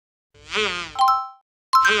CoComelon!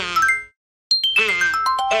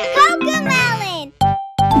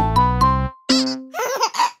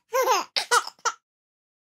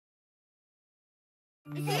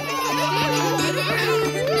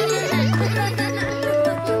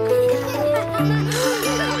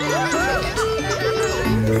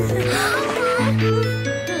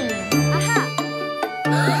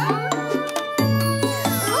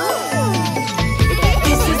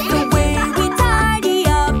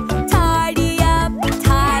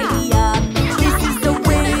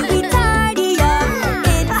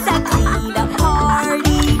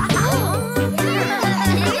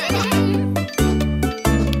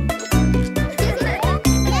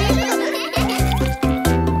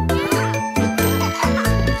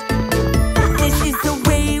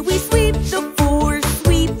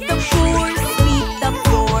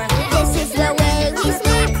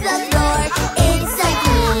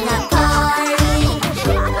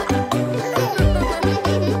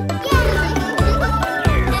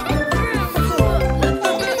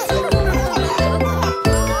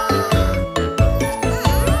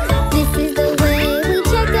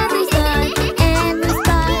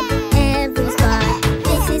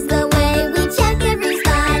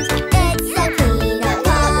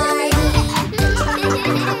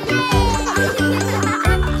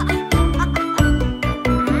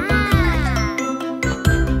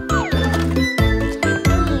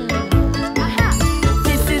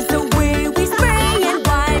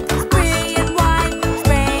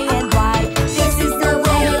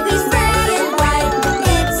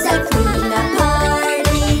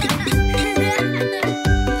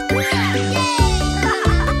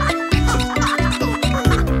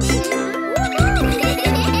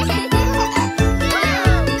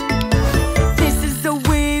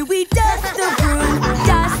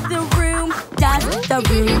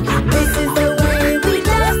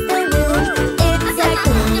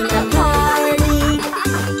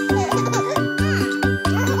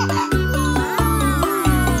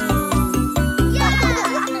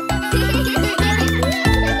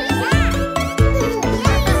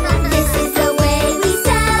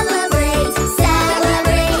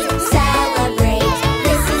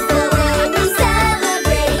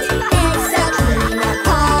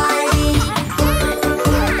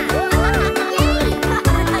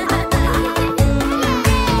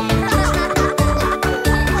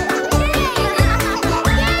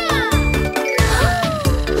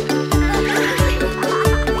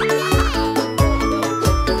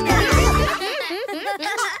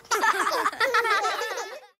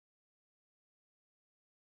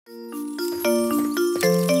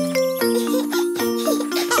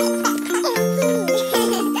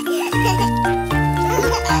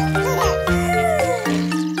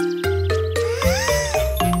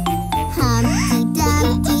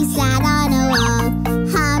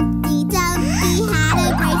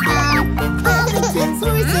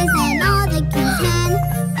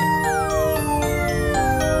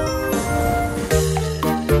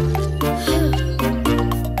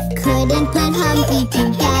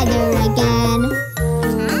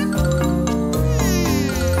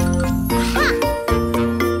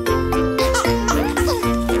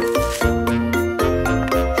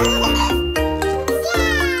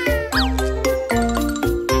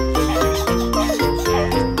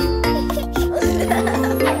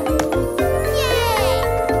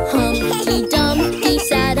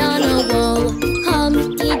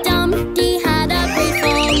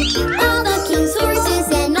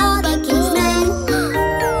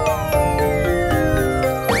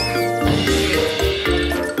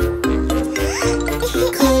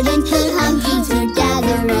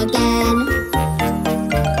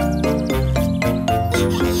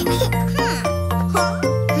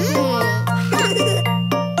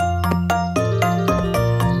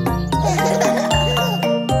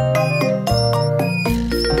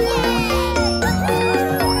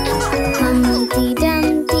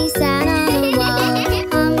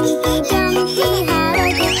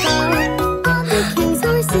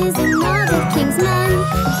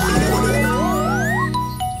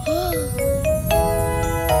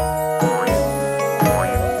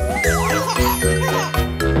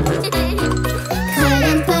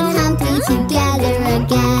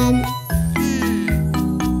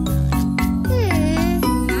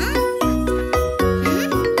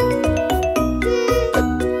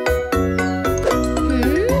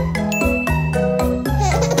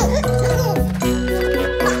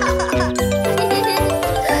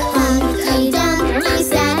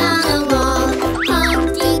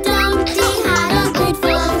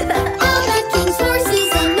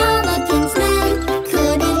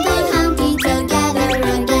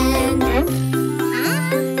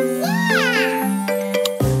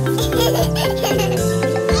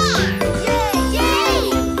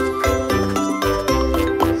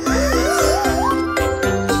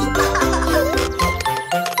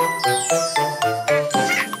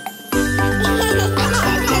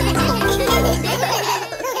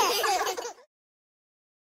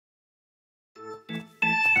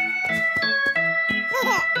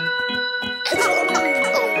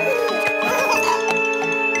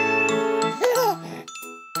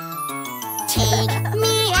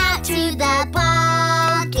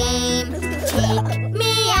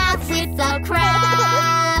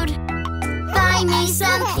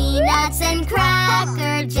 peanuts and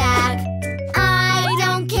Cracker Jack. I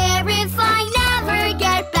don't care if I never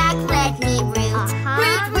get back. Let me root,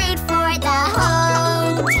 root, root for the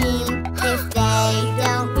home team. If they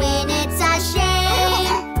don't win, it's a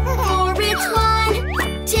shame. For it's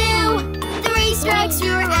 1, 2, 3 strikes,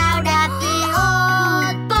 you're out at the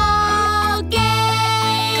old ball game.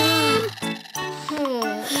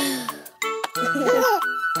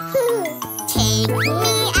 Take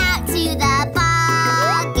me out to the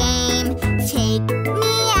ball game. Take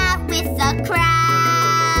me out with the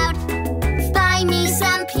crowd. Buy me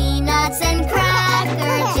some peanuts and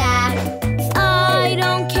Cracker Jack. I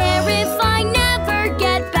don't care if I never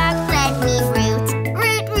get back. Let me root,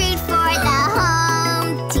 root, root for the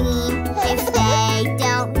home team. If they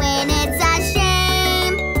don't win, it's a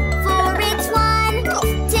shame. For it's 1,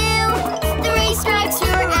 2, 3 strikes,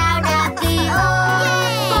 you're out at the old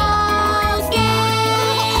ball game.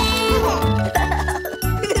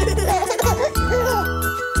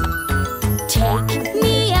 Take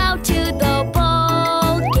me out to the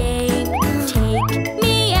ball game. Take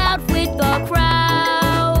me out with the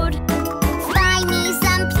crowd. Buy me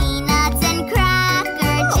some peanuts and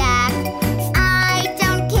Cracker Jack. I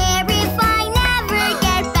don't care if I never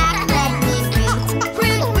get back. Let me root,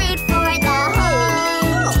 root, root for the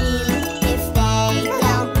home team. If they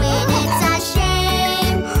don't win, it's a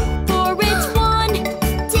shame. For it's 1,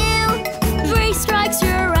 2, 3 strikes,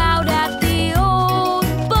 you're out at the old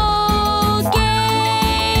ball game.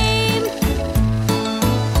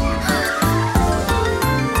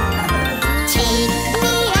 Take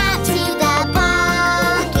me out to the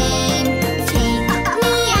ball game. Take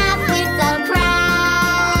me out with the crowd.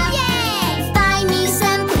 Buy me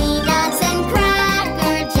some peanuts and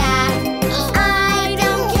Cracker Jack. I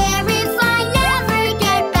don't care if I never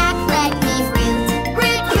get back. Let me root,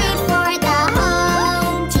 root, root for the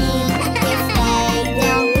home team. If they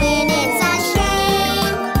don't win, it's a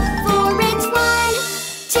shame. For it's 1,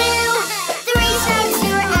 2, 3 strikes,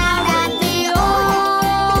 you're out at the old ball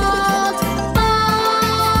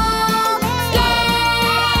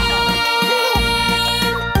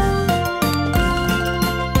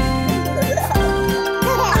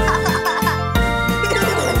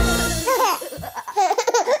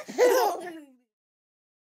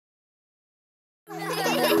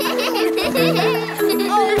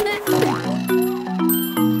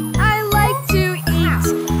I like to eat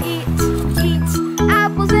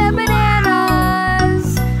apples and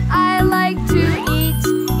bananas. I like to eat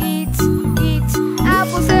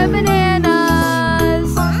apples and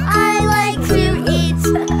bananas. I like to eat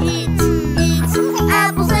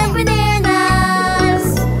apples and bananas.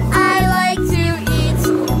 I like to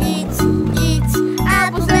eat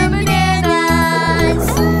apples and bananas.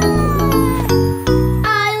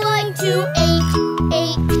 I like to eat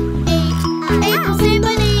apples and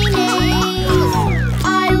bananas.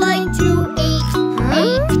 I like to eat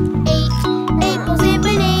apples and bananas. I like to eat apples and bananas. I like to eat apples and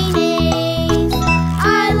bananas.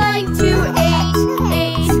 I like to eat apples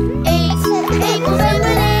and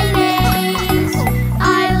bananas.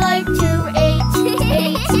 I like to eat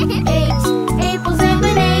apples and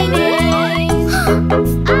bananas.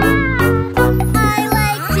 I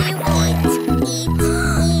like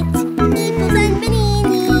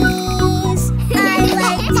to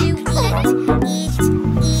eat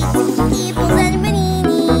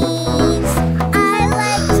apples and bananas. I like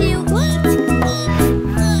to eat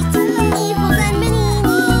apples and bananas.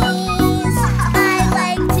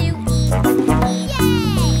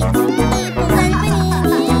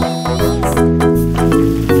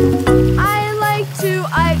 I like to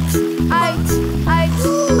eat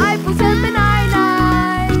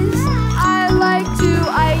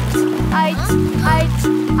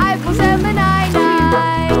apples and bananas. I like to eat apples and bananas. I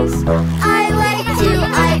like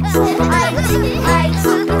to eat apples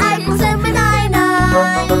and bananas. I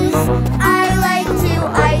like to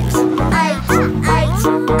eat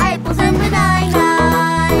apples and bananas.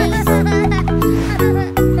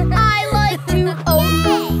 I like to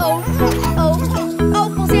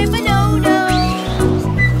apples and bananas.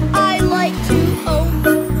 I like to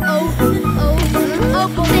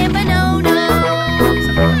apples and bananas.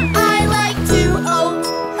 I like to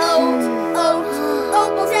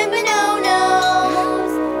apples and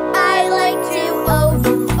bananas. I like to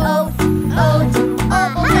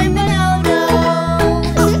apples and bananas.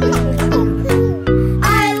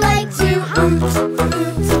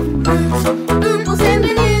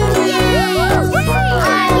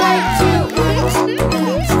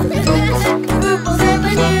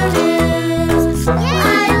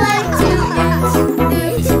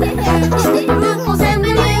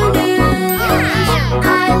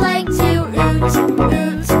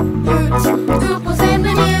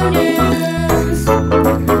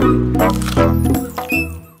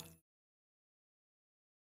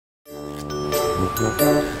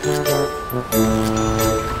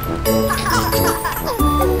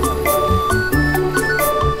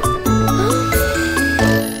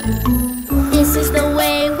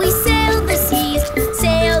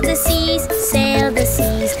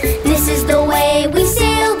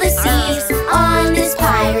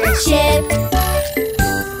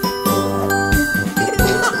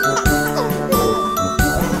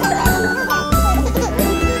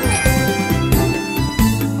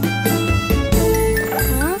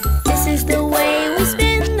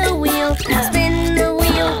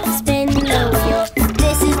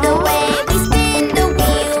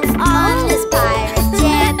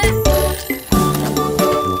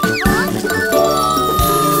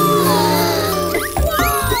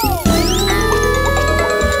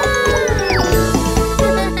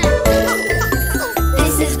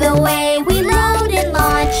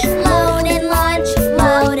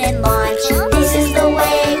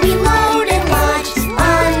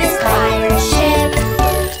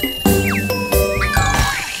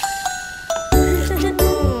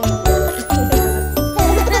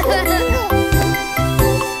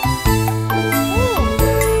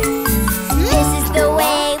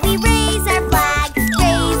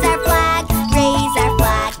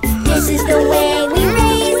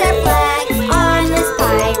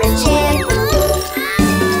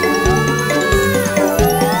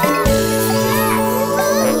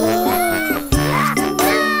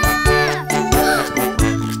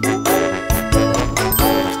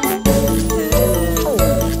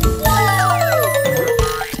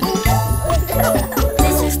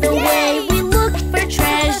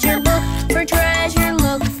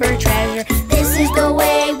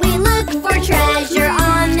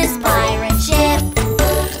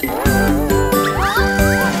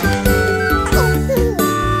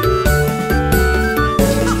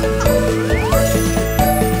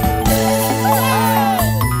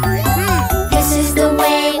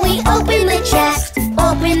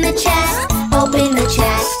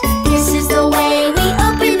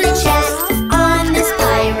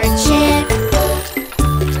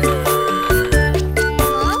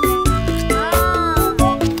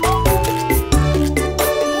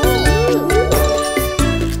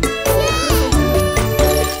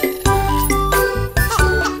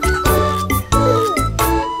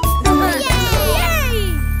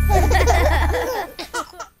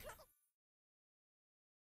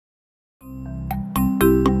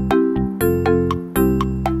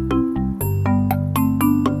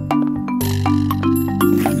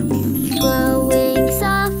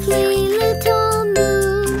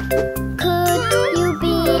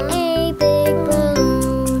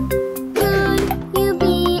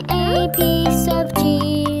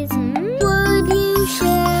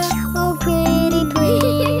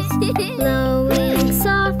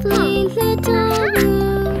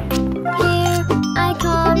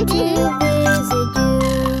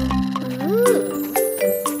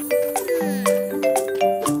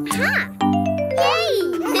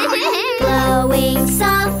 Glowing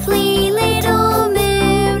softly, little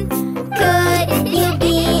moon, could you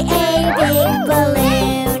be a big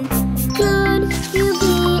balloon? Could you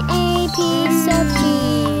be a piece of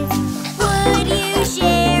cheese? Would you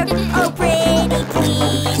share? Oh, pretty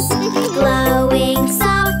please. Glowing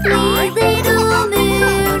softly, little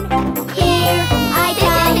moon, here I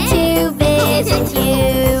come to visit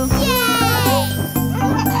you.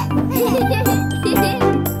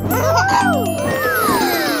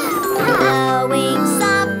 Glowing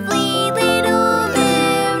softly, little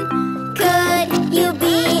moon, could you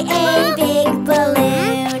be a big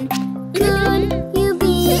balloon? Could you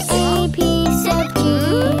be a piece of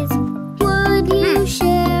cheese? Would you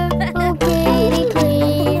share? Oh, pretty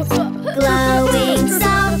please. Glowing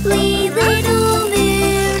softly, little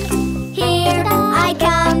moon, here I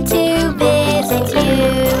come to visit you.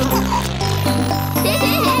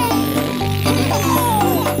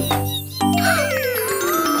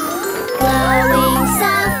 Glowing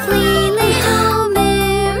softly, little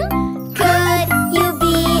moon, could you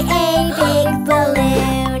be a big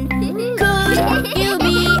balloon? Could you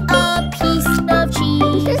be a piece of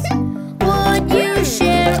cheese? Would you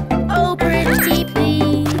share? Oh, pretty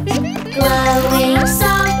please. Glowing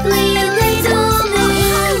softly, little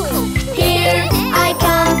moon, here I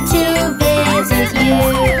come to visit you.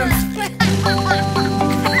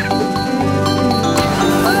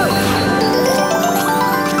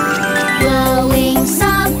 Glowing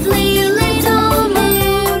softly, little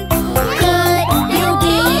moon, could you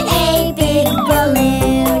be a big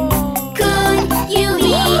balloon? Could you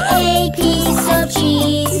be a piece of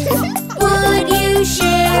cheese? Would you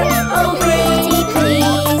share? Oh, pretty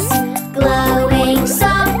please. Glowing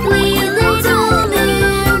softly, little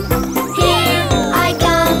moon, here I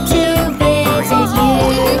come to visit you.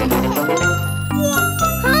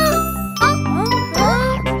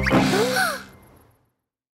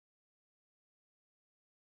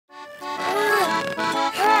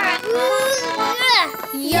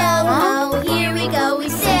 Yo-ho, here we go, we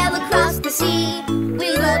sail across the sea.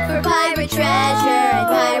 We look for pirate treasure, and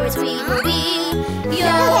pirates we will be.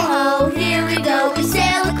 Yo-ho, here we go, we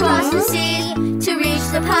sail across the sea. To reach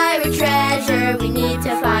the pirate treasure, we need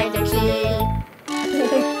to find a key.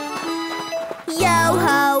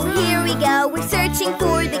 Yo-ho, here we go, we're searching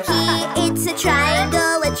for the key. It's a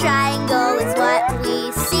triangle is what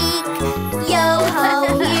we seek.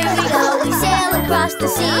 Yo-ho, here we go, we sail across the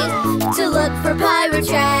sea. To look for pirate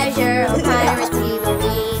treasure, oh, pirates we will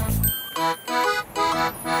be.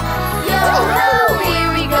 Yo-ho,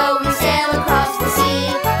 here we go, we sail across the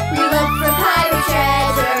sea. We look for pirate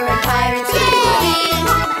treasure, and pirates we will be.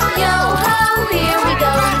 Yo-ho, here we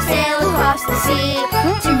go, we sail across the sea.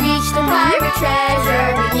 To reach the pirate treasure,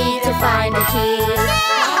 we need to find a key.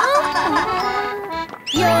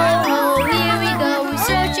 Yo-ho, here we go, we're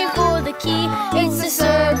searching for the key. It's a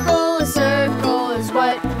circle is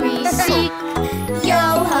what we seek.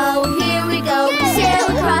 Yo-ho, here we go, we sail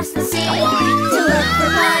across the sea. To look for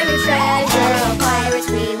pirate treasure, oh, pirates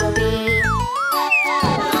we will be.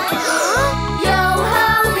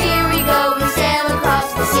 Yo-ho, here we go, we sail across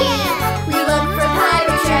the sea. We look for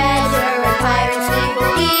pirate treasure, and pirates we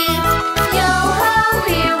will be. Yo-ho,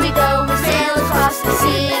 here we go, we sail across the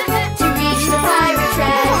sea. To reach the pirate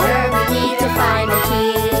treasure, we need to find a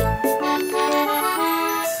key.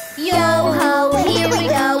 Yo-ho, here we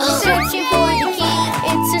go, we're searching for the key.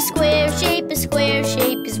 It's a square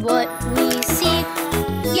shape is what we seek.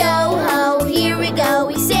 Yo-ho, here we go,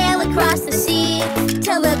 we sail across the sea.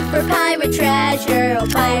 To look for pirate treasure, oh,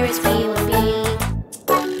 pirates we will be.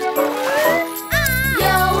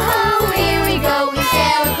 Yo-ho, here we go, we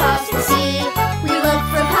sail across the sea. We look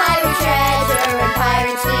for pirate treasure, and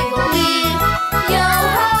pirates we will be.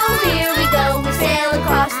 Yo-ho, here we go, we sail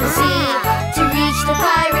across the sea. To reach the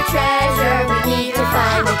pirate treasure, we need to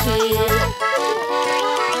find the key.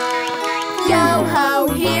 Yo-ho,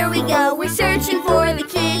 here we go, we're searching for the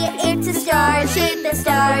key. It's a star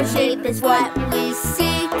shape is what we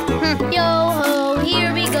seek. Yo-ho,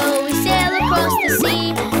 here we go, we sail across the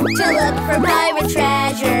sea. To look for pirate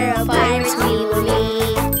treasure, oh, pirates we will be.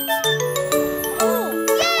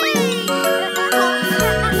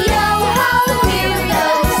 Yo-ho, here we go,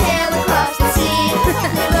 we sail across the sea.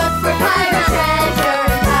 We look for pirate treasure,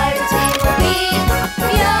 and pirates we will be.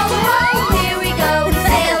 Yo-ho, here we go, we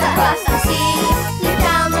sail across the sea. We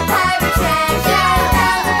found the pirate treasure,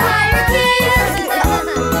 found the pirate key.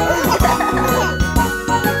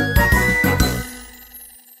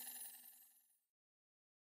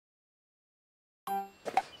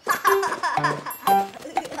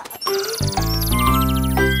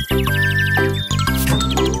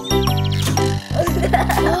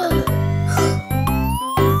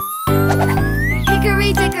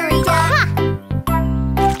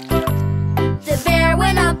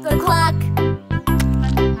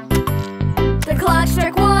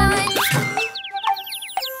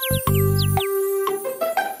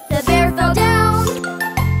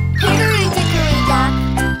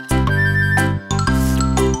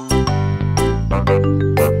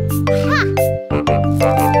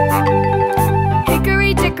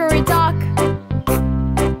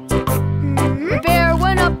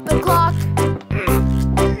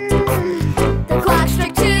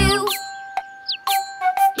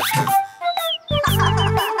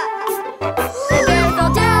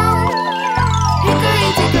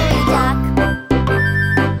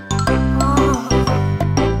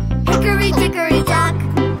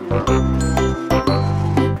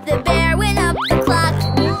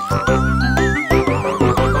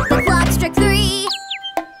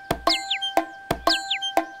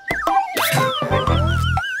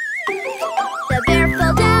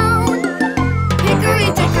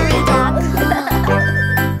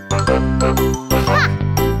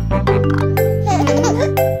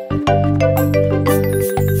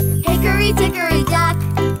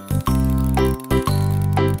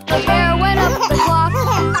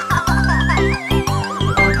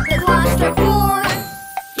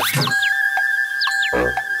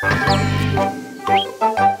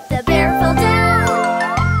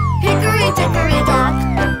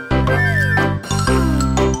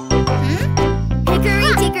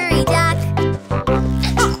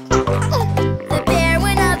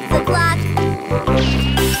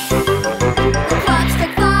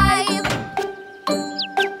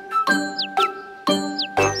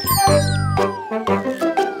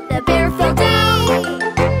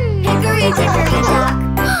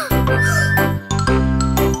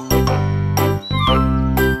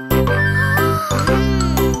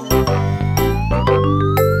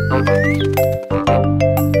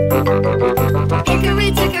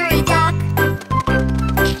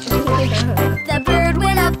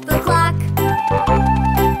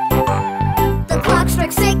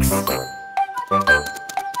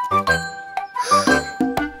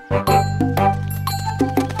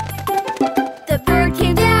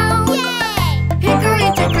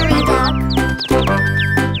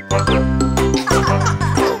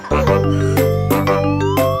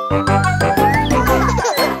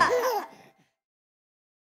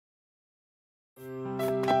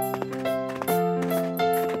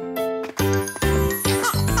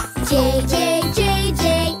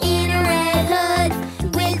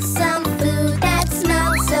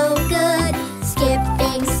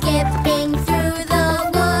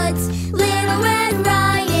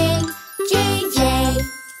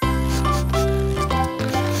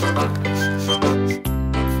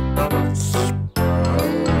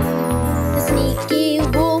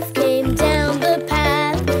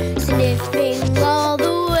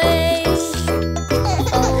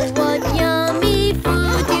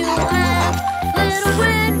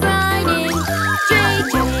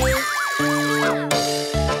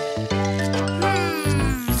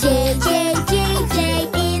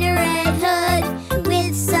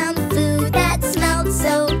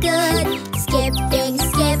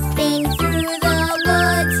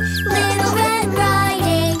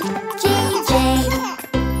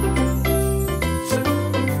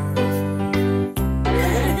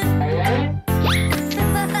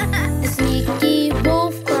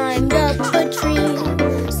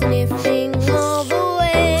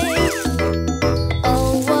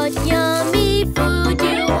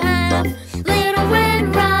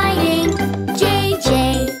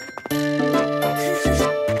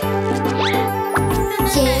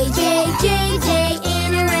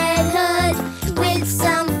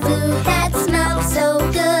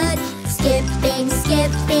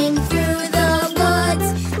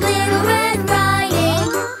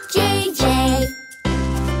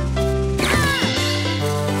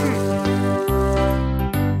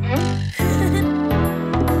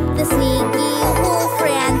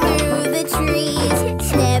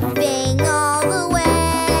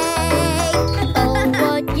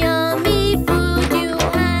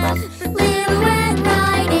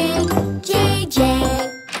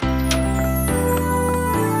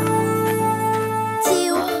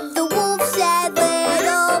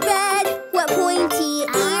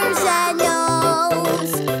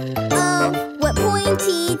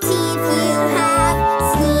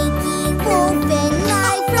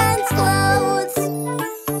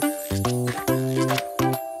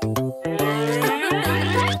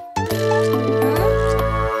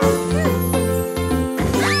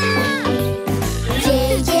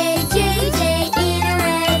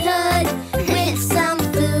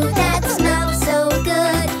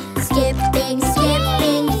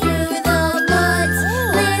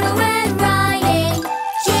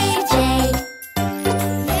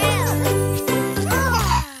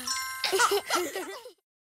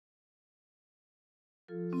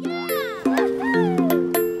 Down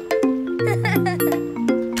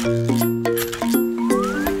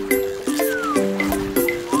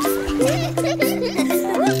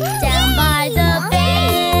by the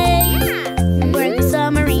bay, where the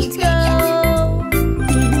submarines go.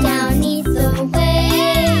 Down 'neath the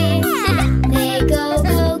waves, they go,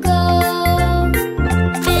 go, go.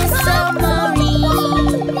 This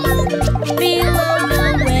submarine, below the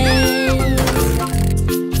waves,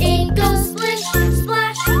 it goes splish,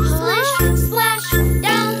 splash, splish, splash,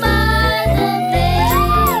 down by the bay.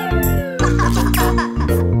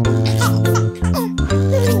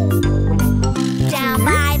 Down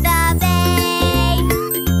by the bay,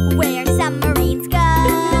 where submarines go.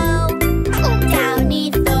 Down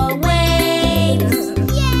 'neath the waves,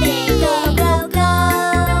 they go, go, go.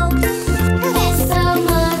 This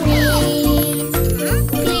submarine,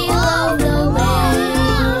 below the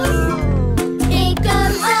waves, it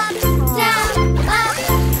goes up, down,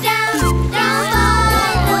 down by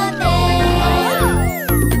the bay.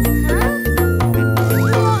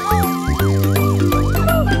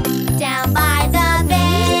 Down by the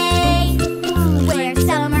bay, where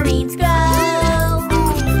submarines go.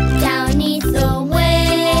 Down 'neath the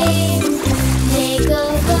waves, they go,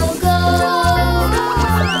 go, go.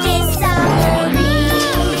 This submarine,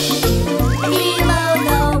 below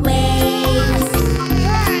the waves,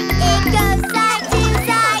 it goes side to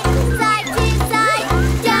side, side to side,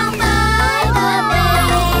 down by the bay.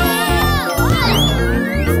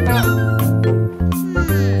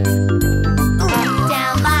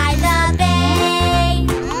 Down by the bay,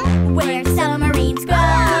 where submarines go.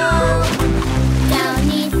 Down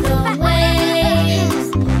 'neath the waves,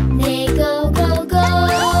 they go, go, go.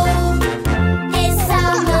 This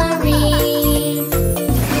submarine,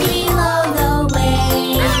 below the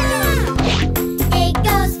waves, it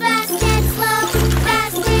goes fast and slow,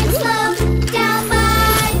 down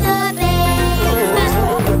by the bay.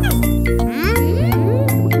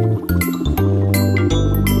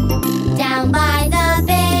 Down by the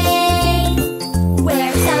bay,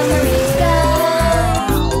 where submarines go.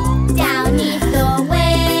 Down 'neath the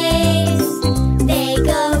waves, they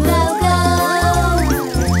go, go, go.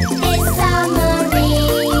 This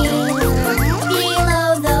submarine, below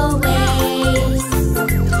the waves,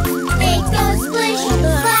 it goes splish,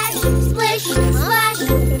 splash, splish, splash,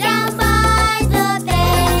 down by the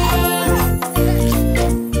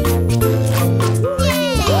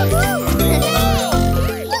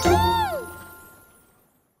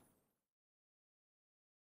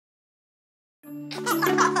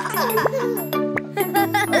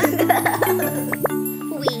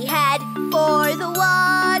We head for the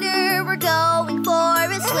water, we're going for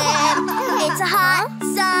a swim. It's a hot,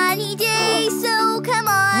 sunny day, so come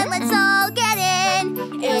on, let's all get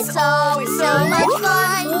in. It's always so much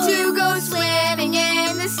fun to go swimming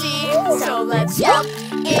in the sea. So let's jump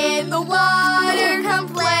in the water, come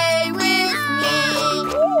play with me.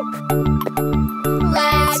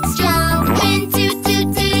 Let's jump into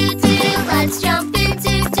do-do-do-do. Let's jump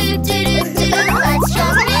into do-do-do-do. Let's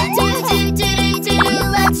jump into do-do-do-do.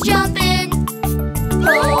 Let's jump in.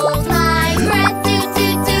 Hold my breath,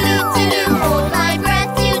 do-do-do-do-do. Hold my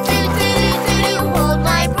breath, do-do-do-do-do. Hold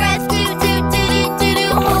my breath, do-do-do-do-do.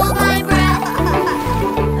 Hold my breath.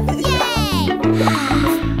 Yay!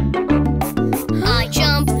 I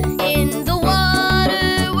jump in the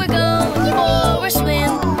water, we're going for a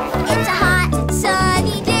swim. It's a hot,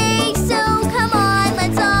 sunny day, so come on,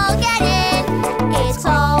 let's all get in. It's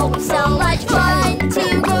always so much fun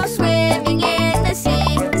to go swimming in the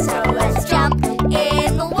sea. So let's jump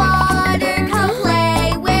in the water, come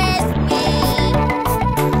play with me.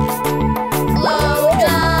 Float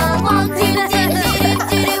along,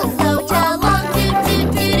 do-do-do-do-do. Float along,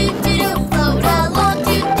 do-do-do-do-do. Float along,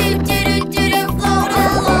 do-do-do-do-do. Float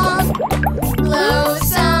along. Blow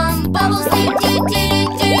some bubbles,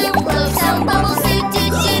 do-do-do-do-do. Blow some bubbles,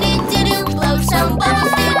 do-do-do-do-do. Blow some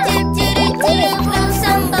bubbles, do-do-do-do-do. Blow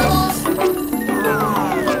some bubbles.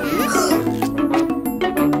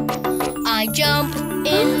 I jump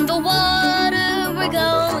in the water, we're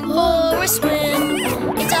going for a swim.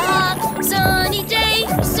 It's a hot, sunny day,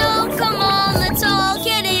 so come on, let's all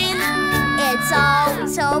get in. It's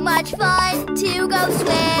always so much fun to go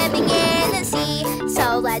swimming in the sea.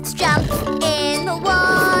 So let's jump in the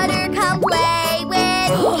water, come play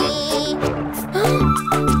with me.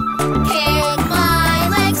 Kick my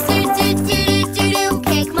legs, do-do-do-do-do.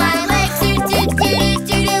 Kick my legs,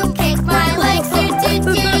 do-do-do-do-do. Kick my legs,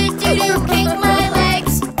 do-do-do-do-do. Kick my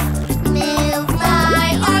legs. Move my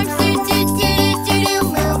arms, do-do-do-do-do.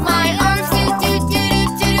 Move my arms,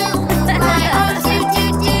 do-do-do-do-do. Move my arms,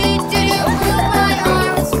 do-do-do-do-do. Move my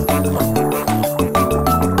arms.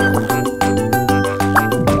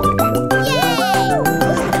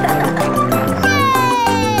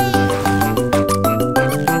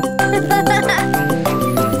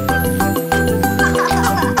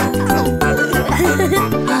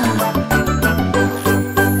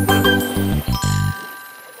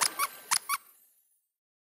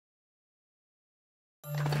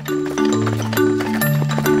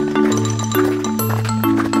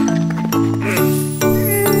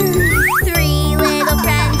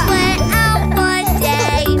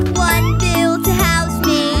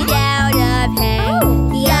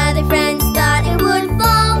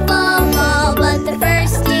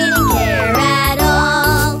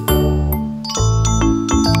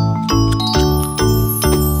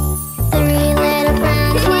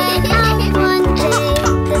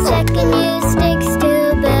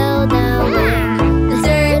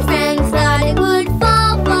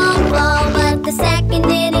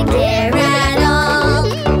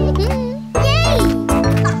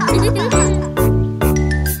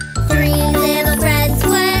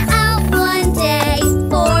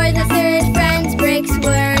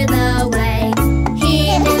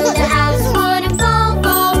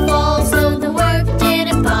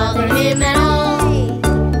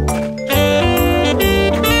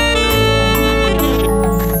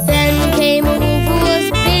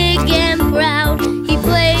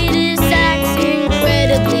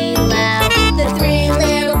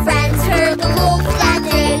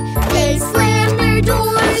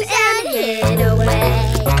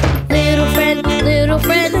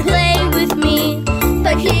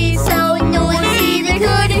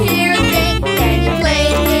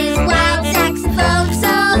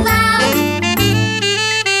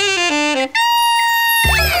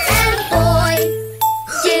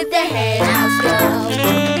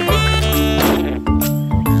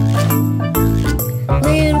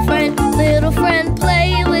 little friend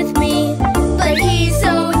play with me. But he's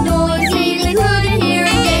so noisy they couldn't hear a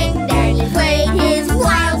thing. Then he played his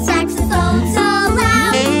wild saxophone so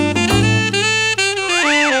loud.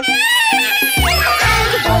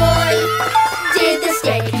 And boy, did the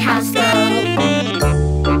steakhouse go.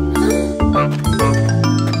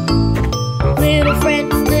 Little friend,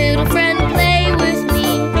 play with me.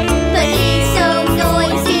 But he's so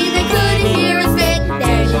noisy they couldn't hear a thing.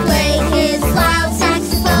 Then he played his wild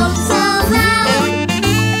saxophone so loud.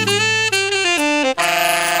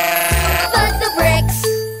 But the bricks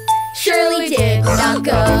surely did not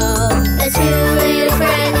go. The two little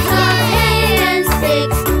friends of hay and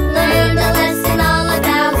sticks learned a lesson all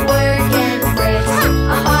about work and bricks.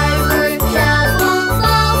 A hard work job won't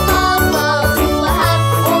fall to a huff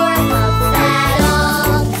or huff at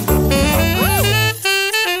all.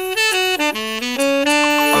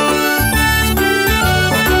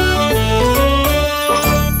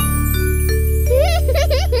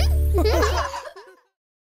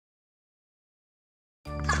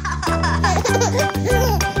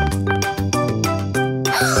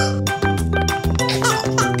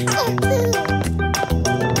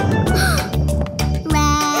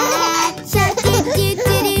 Rat shark,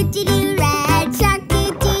 do-do-do-do-do-do. Rat shark,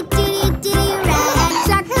 do-do-do-do-do-do. Rat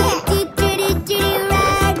shark, do-do-do-do-do-do.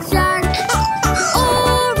 Rat shark.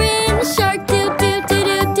 Orange shark,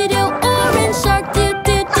 do-do-do-do-do-do. Orange shark,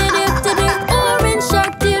 do-do-do-do-do-do. Orange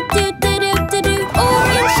shark, do-do-do-do-do-do.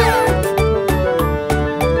 Orange shark.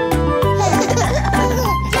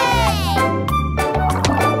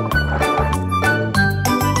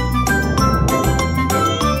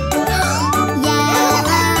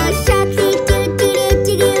 Yellow shark,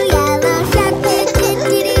 do-do-do-do-do-do. Yellow shark,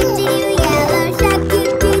 do-do-do-do-do-do. Yellow shark,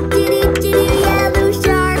 do-do-do-do-do-do. Yellow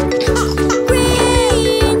shark.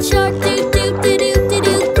 Green shark,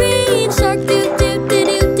 do-do-do-do-do-do. Green shark,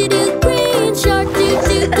 do-do-do-do-do-do. Green shark,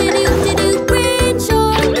 do-do-do-do-do-do. Green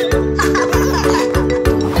shark.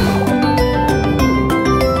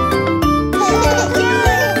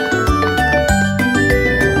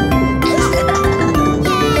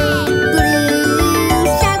 Blue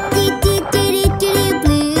shark, do-do-do-do-do-do.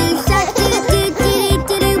 Blue shark,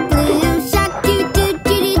 do-do-do-do-do-do. Blue shark,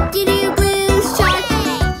 do-do-do-do-do-do. Blue shark.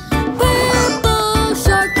 Purple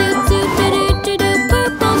shark, do-do-do-do-do-do.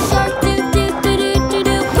 Purple shark,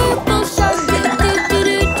 do-do-do-do-do-do. Purple shark,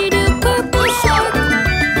 do-do-do-do-do-do. Purple shark.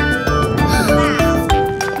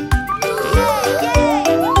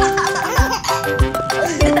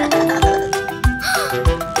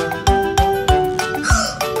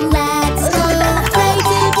 Let's go play,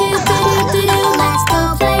 do-do-do-do-do-do. Let's go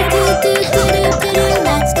play, do-do-do-do-do-do.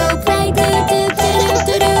 Let's go play,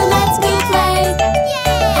 do-do-do-do-do-do. Let's go play.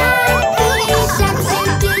 Happy sharks,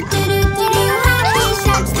 do-do-do-do-do. Happy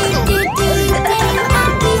sharks, do-do-do-do-do.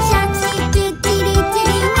 Happy sharks, do-do-do-do-do.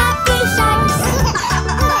 Happy sharks.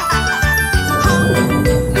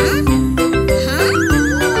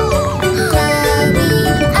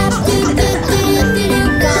 Going up, do-do-do-do-do.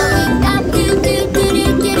 Going up,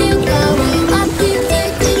 do-do-do-do-do. Going up,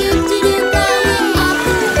 do-do-do-do-do. Going up.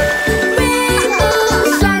 Rainbow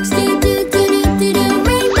sharks, do-do-do-do-do.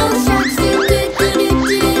 Rainbow sharks,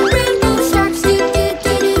 do-do-do-do-do. Rainbow sharks,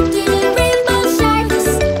 do-do-do-do-do. Rainbow sharks.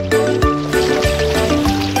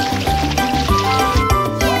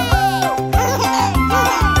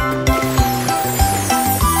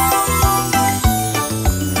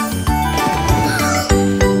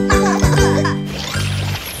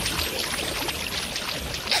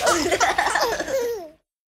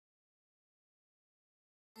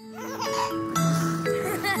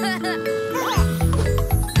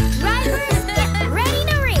 Drivers, get ready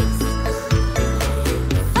to race.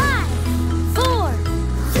 5, 4,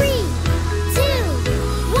 3, 2,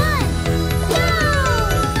 1, go!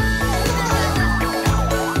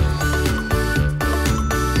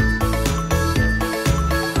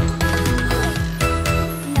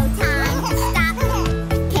 No time to stop.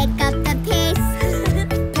 Pick up the pace.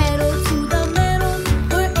 Pedal to the metal.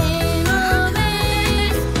 We're in a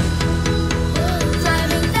race.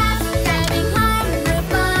 Driving fast and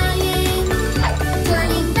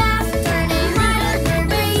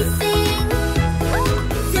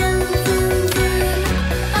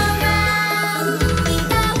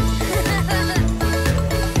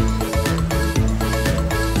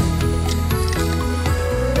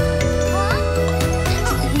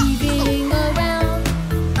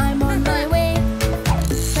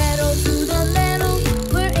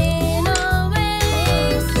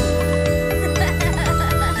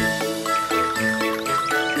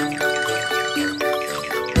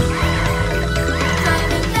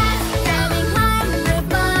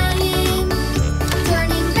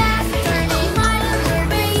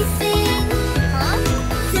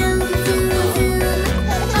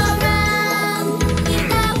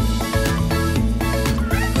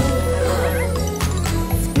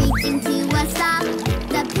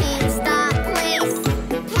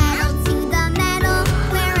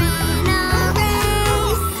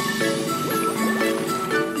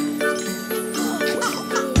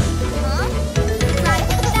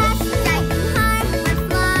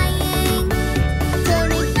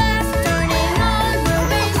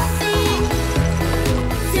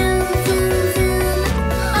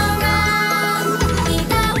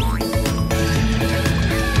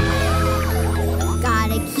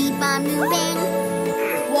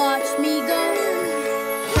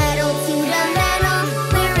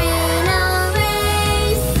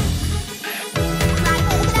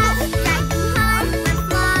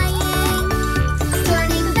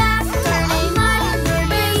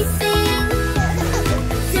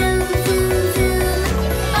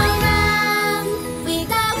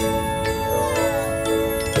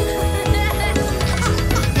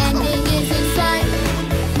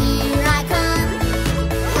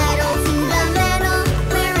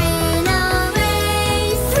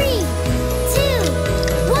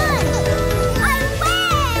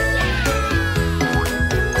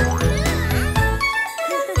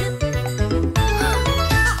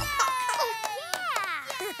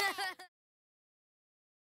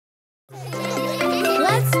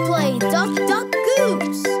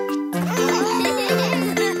goose.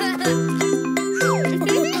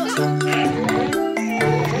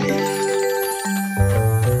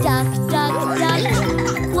 Duck, duck, duck,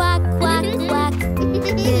 quack, quack, quack. Who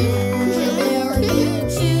will you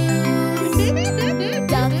choose?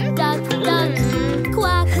 Duck, duck, duck,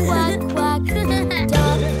 quack, quack, quack.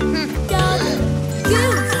 Duck, duck, goose.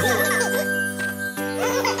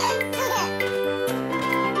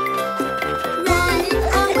 Run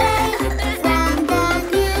away from the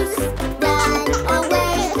goose. Run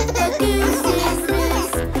away, the goose is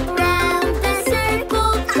loose. Round the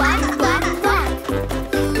circle, quack, quack, quack.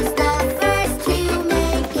 Who's the first to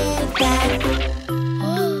make it back?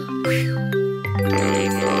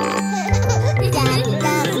 Duck,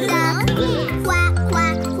 duck, duck, quack,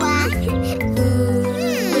 quack, quack. Who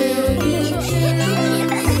will you choose?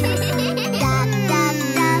 Duck, duck,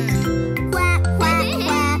 duck, quack, quack,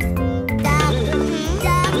 quack. Duck,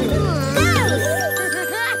 duck, goose.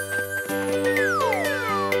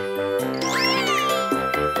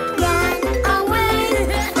 Run away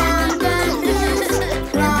from the goose.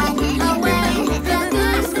 Run away, the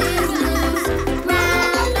goose is loose.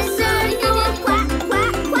 Round the circle, quack,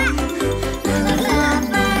 quack, quack. Who's the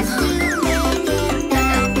first to make it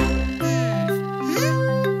back?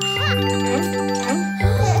 Duck, duck, duck,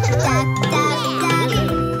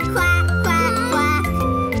 quack, quack, quack.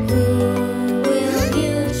 Who will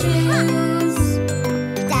you choose?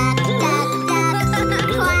 Duck, duck, duck,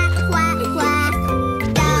 quack, quack, quack.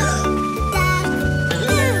 Duck, duck,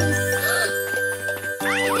 goose.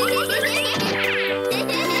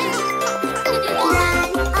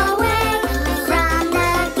 Run away from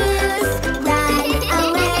the goose. Run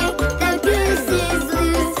away, the goose is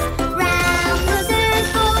loose. Round the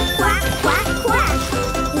circle, quack, quack, quack.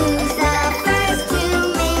 Who's the first to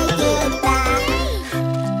make it back?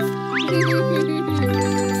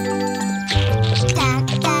 Duck,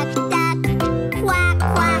 duck, duck, quack,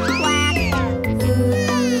 quack, quack. Who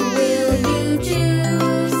will you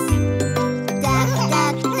choose? Duck,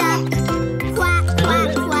 duck, duck, quack, quack,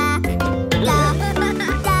 quack. Duck,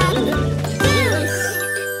 duck, goose.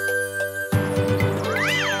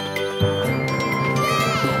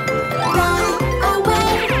 Run away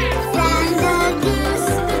from the goose.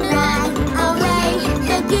 Run away,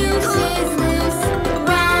 the goose is loose.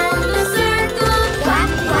 Round the circle,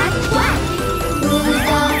 quack, quack, quack. Who's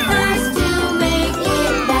the first to make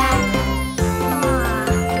it back?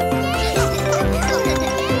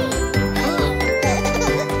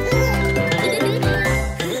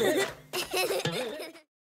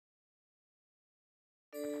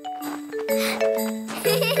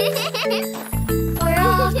 We're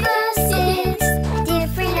all opposites,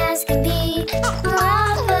 different as can be. We're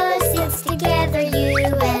opposites together, you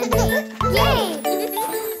and me. Yay!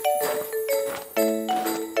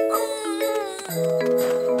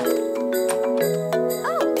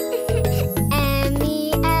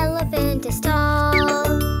 Emmy elephant is tall.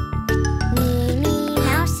 Mimi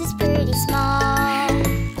mouse is pretty small.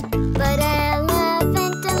 But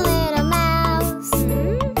elephant and little mouse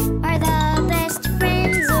are the best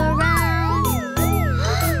friends around.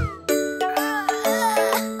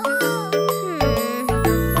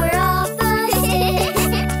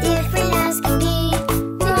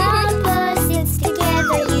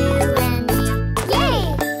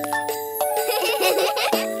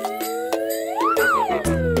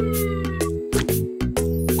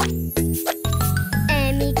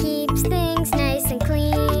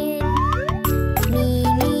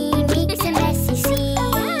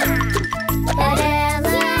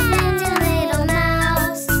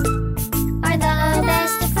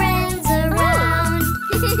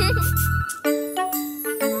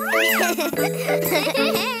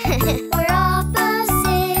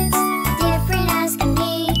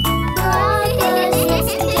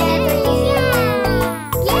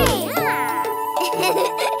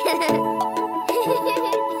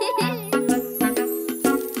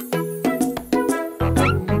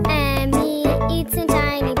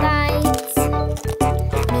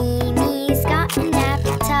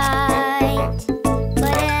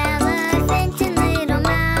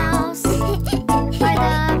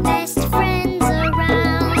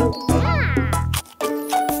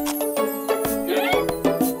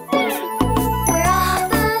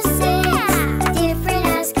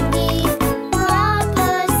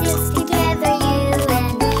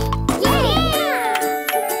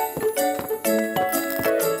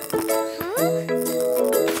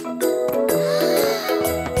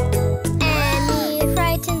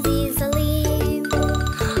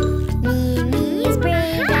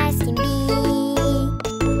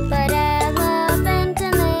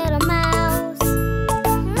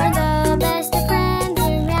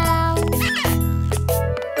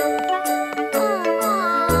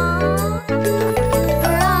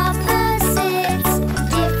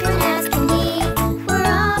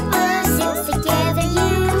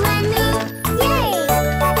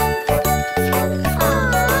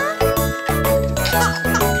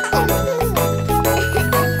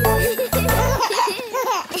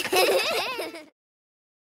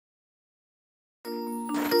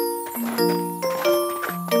 Grow,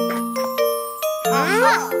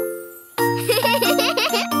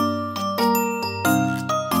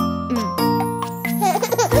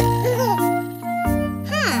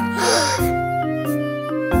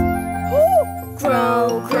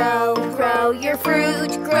 grow, grow your fruit,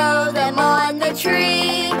 grow them on the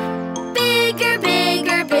tree. Bigger,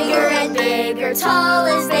 bigger, bigger and bigger, tall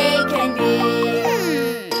as they can be.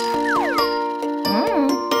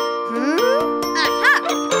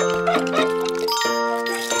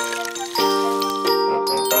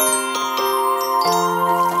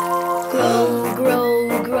 Grow,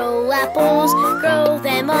 grow, grow apples, grow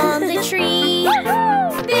them on the tree.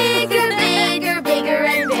 Bigger, bigger, bigger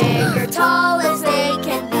and bigger, tall as they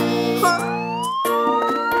can be.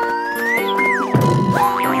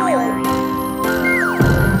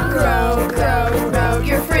 Grow, grow, grow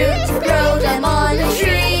your fruit, grow them on the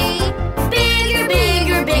tree. Bigger,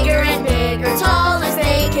 bigger, bigger and bigger, tall as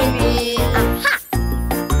they can be.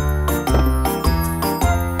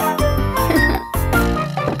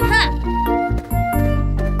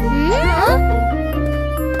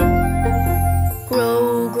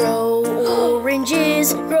 Grow, grow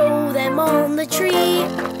oranges, grow them on the tree.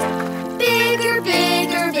 Bigger,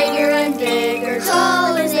 bigger, bigger and bigger,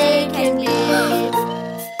 tall as they can be.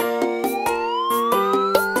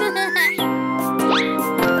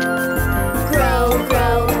 Grow,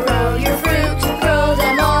 grow, grow your fruit, grow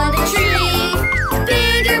them on the tree.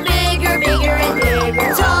 Bigger, bigger, bigger and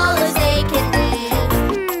bigger, tall as they can be.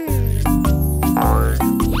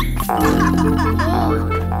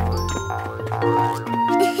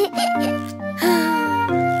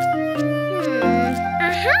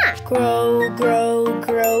 Grow, grow,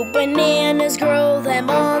 grow bananas, grow them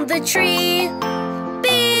on the tree.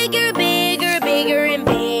 Bigger, bigger, bigger and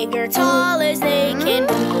bigger, tall as they can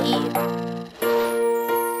be.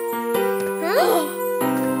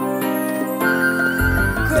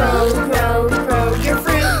 Grow, grow, grow your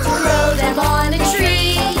fruit, grow them on a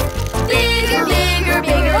tree. Bigger, bigger,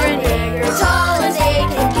 bigger and bigger, tall as they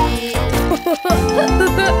can be.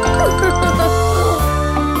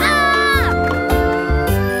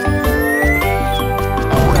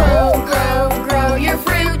 Grow, grow, grow your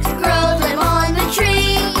fruit, grow them on the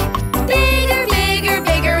tree. Bigger, bigger,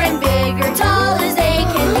 bigger and bigger, tall as they can be.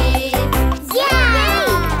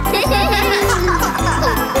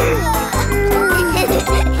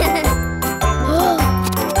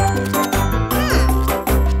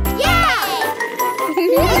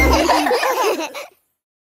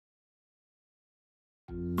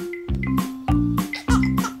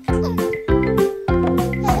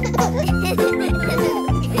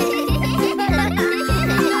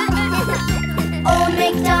 Old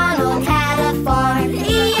MacDonald had a farm,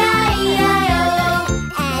 E-I-E-I-O.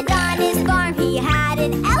 And on his farm he had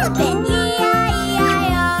an elephant,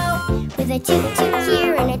 E-I-E-I-O. With a toot-toot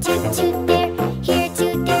here and a toot-toot there, here a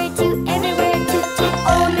toot, there a toot, everywhere a toot-toot.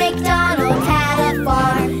 Old MacDonald had a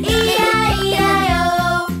farm,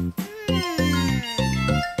 E-I-E-I-O.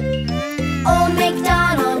 Old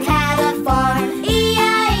MacDonald had a farm,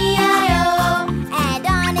 E-I-E-I-O. And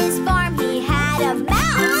on his farm he had a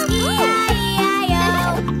mouse,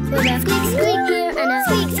 E-I-E-I-O. With a squeak, squeak here and a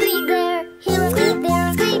squeak, squeak there, here a squeak, there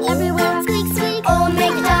a squeak, everywhere a squeak, squeak. Old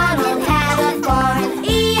MacDonald had a farm,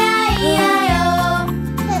 E-I-E-I-O.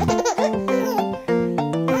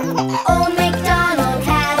 Old MacDonald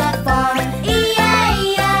had a farm,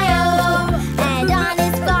 E-I-E-I-O. And on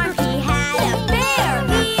his farm he had a bear,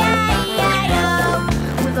 E-I-E-I-O.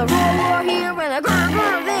 With a roar, roar here and a grr,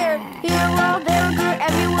 grr there, here a roar, there a grr,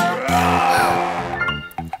 everywhere.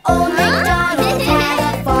 Old MacDonald had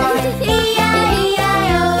a farm,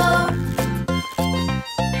 E-I-E-I-O.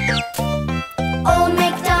 Old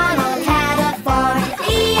MacDonald had a farm,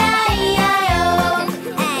 E-I-E-I-O.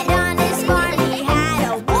 And on his farm he had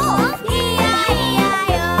a wolf,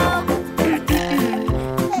 E-I-E-I-O.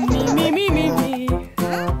 Me, me, me, me, me.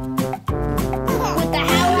 With a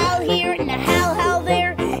howl, howl here and a howl, howl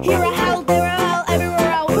there, here a howl, there a howl, everywhere a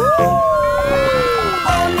howl.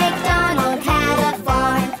 Old MacDonald had a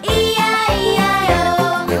farm, E-I-E-I-O.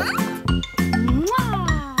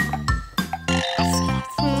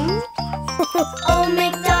 Old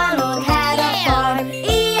MacDonald had a farm,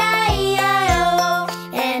 E-I-E-I-O.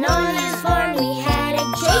 And on his farm he had a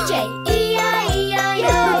JJ,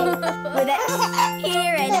 E-I-E-I-O. With a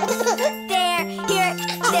here and there, here,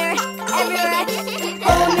 there, everywhere.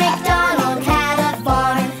 Old MacDonald had a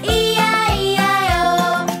farm, E-I-E-I-O.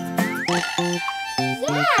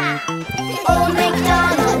 Old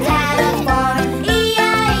MacDonald had a farm,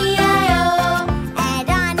 E-I-E-I-O. And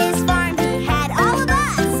on his farm he had all of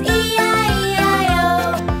us,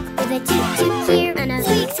 E-I-E-I-O. With a toot toot here and a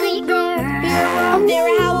squeak squeak there, There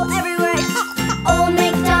were howl everywhere. Old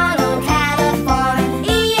MacDonald had a farm.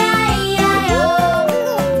 E-I-E-I-O.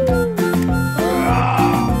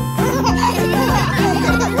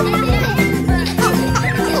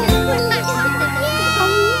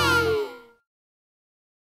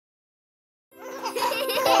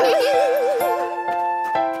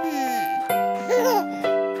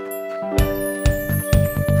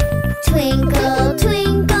 Twinkle,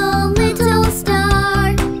 twinkle, little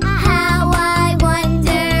star, how I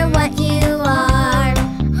wonder what you are.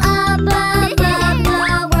 Up above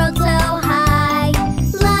the world so high,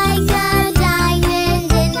 like a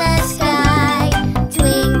diamond in the sky.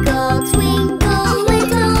 Twinkle, twinkle,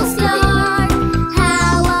 little star,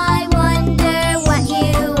 how I wonder what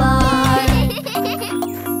you are.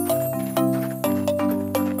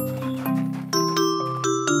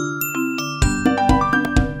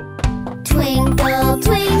 Twinkle,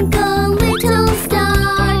 twinkle, little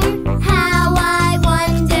star, how I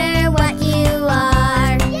wonder what you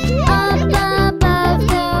are. Up above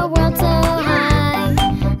the world so high,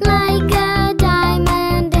 like a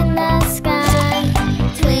diamond in the sky.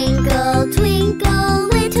 Twinkle, twinkle,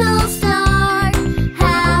 little star,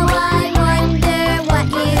 how I wonder what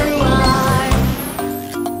you are.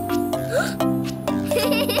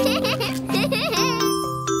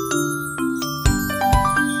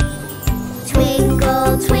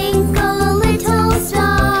 Twinkle, twinkle, little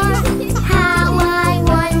star, how I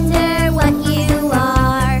wonder what you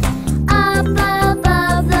are. Up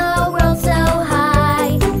above the world so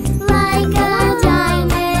high, like a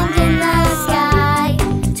diamond in the sky.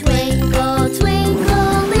 Twinkle,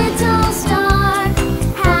 twinkle, little star,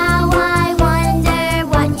 how I wonder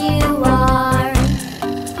what you are.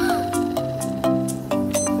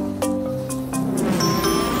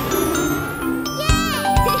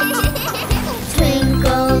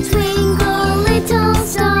 Twinkle, twinkle, little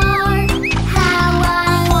star, how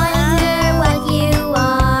I wonder what you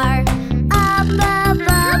are. Up above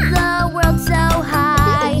the world so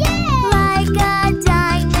high, like a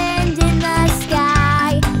diamond in the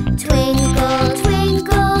sky. Twinkle,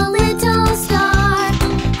 twinkle, little star,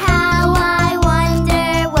 how I wonder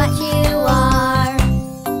what you are.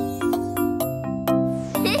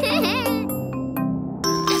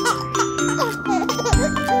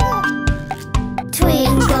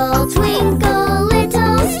 Twinkle, twinkle,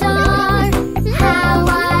 little star, how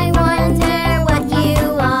I wonder what you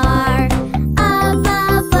are. Up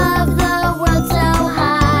above the world so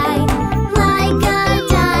high, like a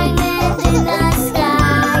diamond in the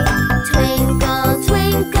sky. Twinkle,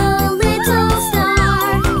 twinkle, little star,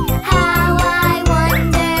 how I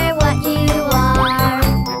wonder what you are.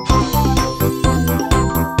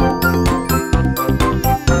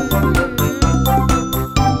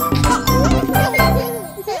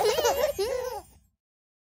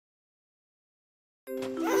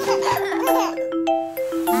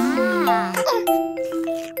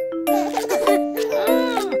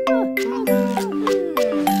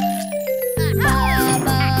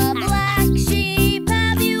 Baba, black sheep,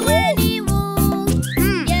 have you any wool?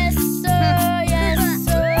 Yes, sir,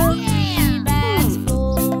 the bag's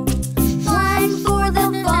full. One for the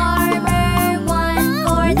farmer, one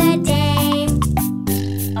for the dame.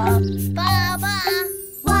 Baba.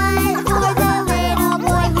 One for the little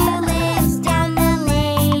boy who lives down the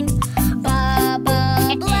lane. Baba,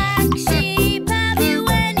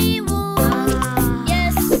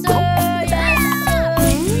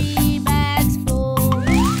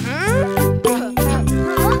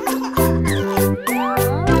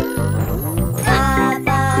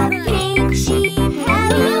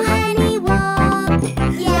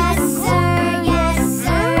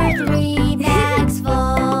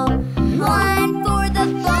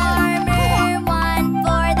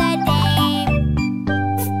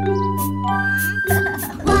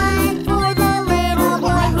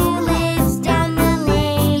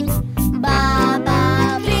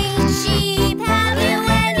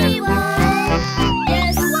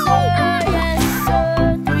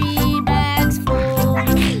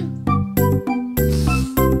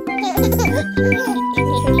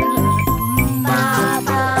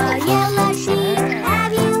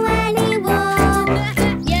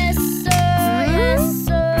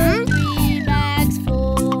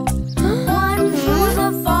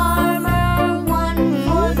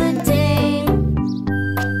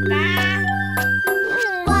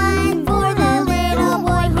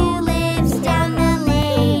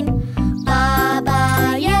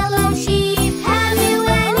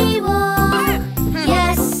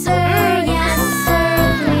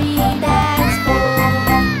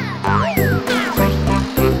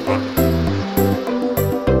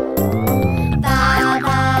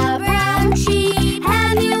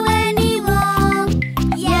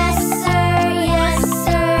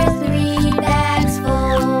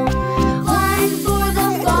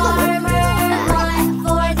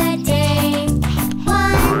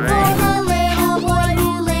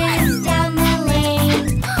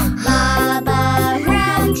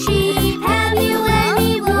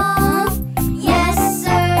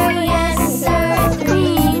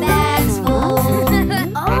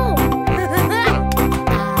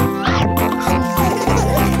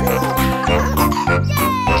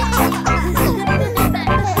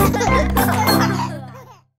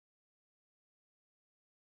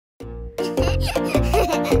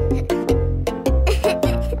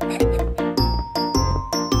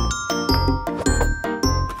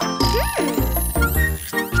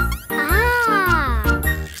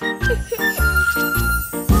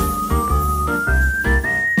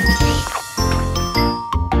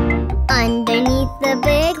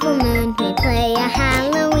 moon, we play a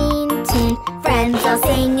Halloween tune. Friends all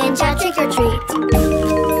sing and shout trick or treat. Boo!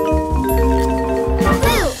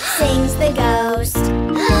 Sings the ghost.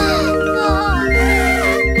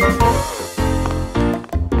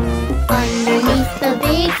 Underneath the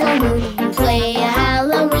big full moon, we play a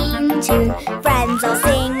Halloween tune. Friends all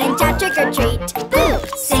sing and shout trick or treat. Boo!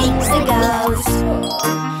 Sings the ghost.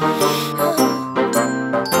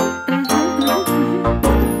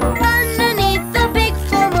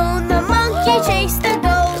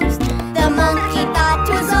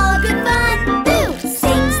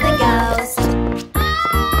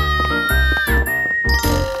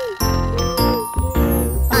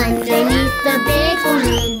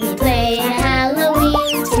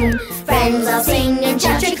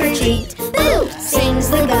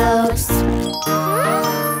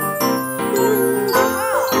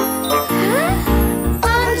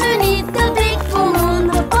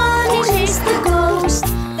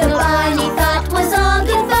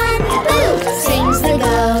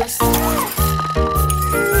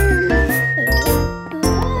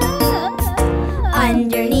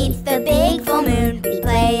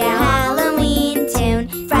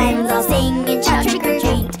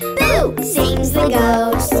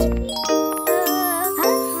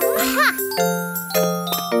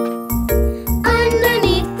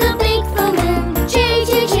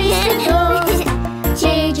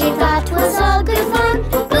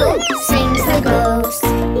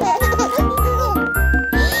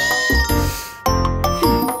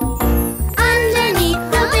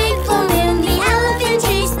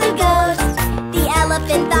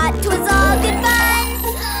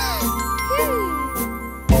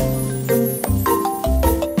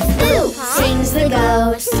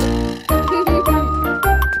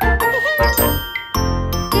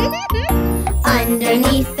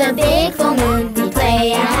 Underneath the big full moon, we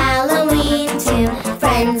play a Halloween tune.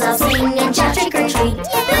 Friends all sing and shout trick or treat.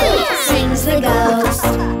 Boo! Sings the ghost.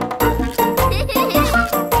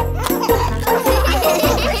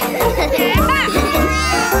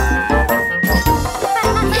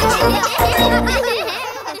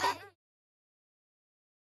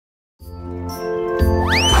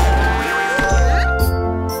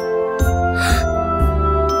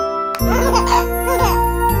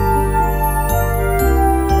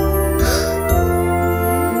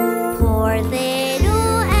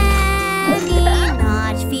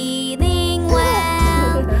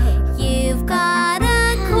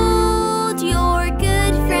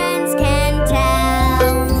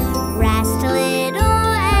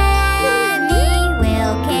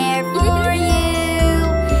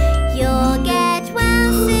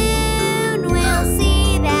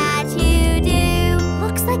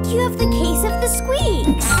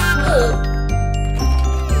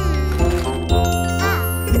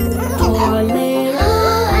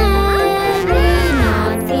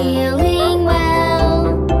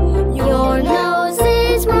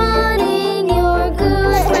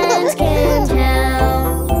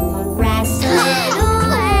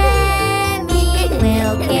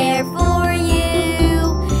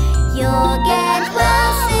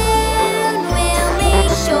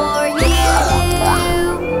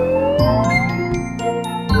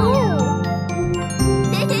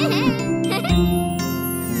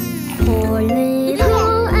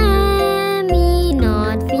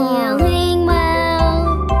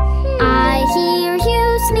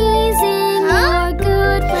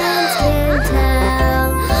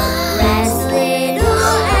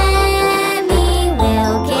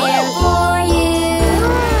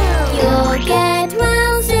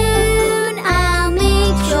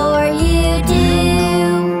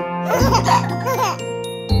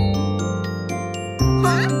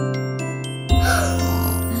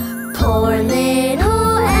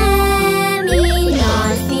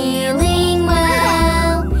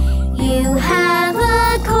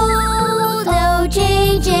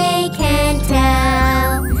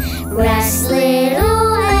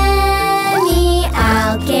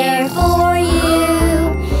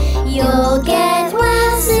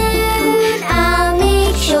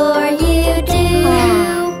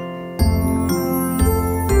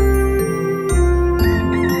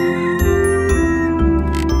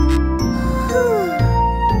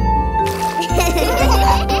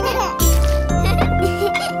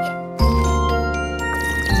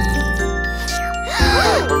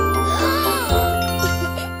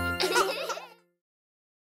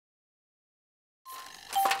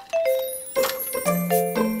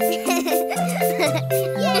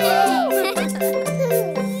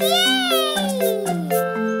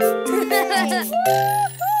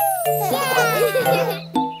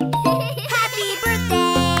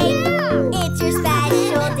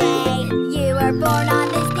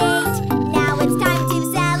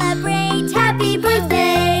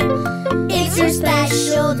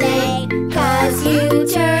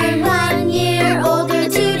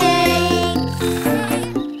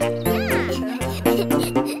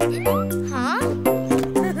 Huh?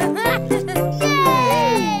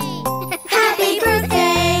 Happy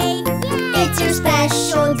birthday! It's your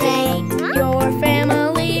special day. Your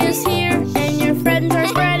family is here and your friends are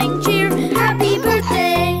spreading cheer. Happy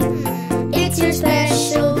birthday! It's your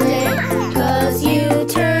special day. 'Cause you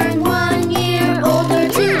turned 1 year older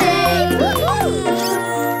today.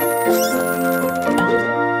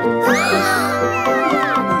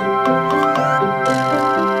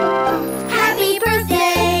 Happy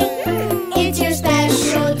birthday! It's your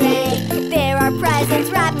special day. There are presents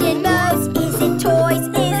wrapped in bows. Is it toys?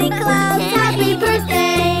 Is it clothes? Happy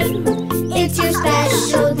birthday! It's your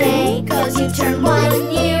special day. 'Cause you turned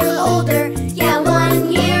 1 year older. Yeah,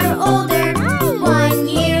 1 year older. 1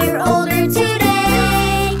 year older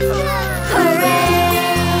today. Hooray!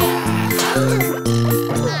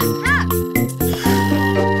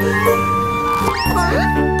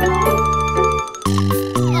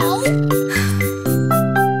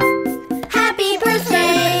 Happy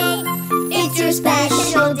birthday! It's your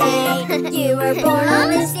special day. You were born on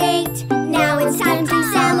this date. Now it's time to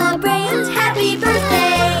celebrate. Happy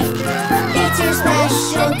birthday! It's your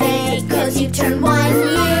special day. 'Cause you turned 1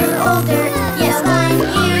 year older. Yes, 1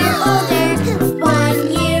 year older. 1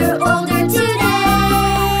 year older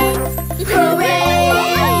today.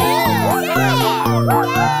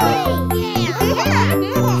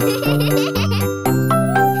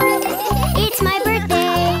 It's my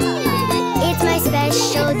birthday. It's my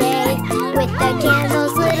special day. With the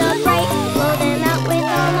candles lit up bright, blow them out with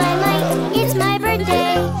all my might. It's my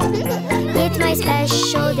birthday. It's my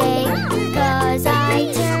special day.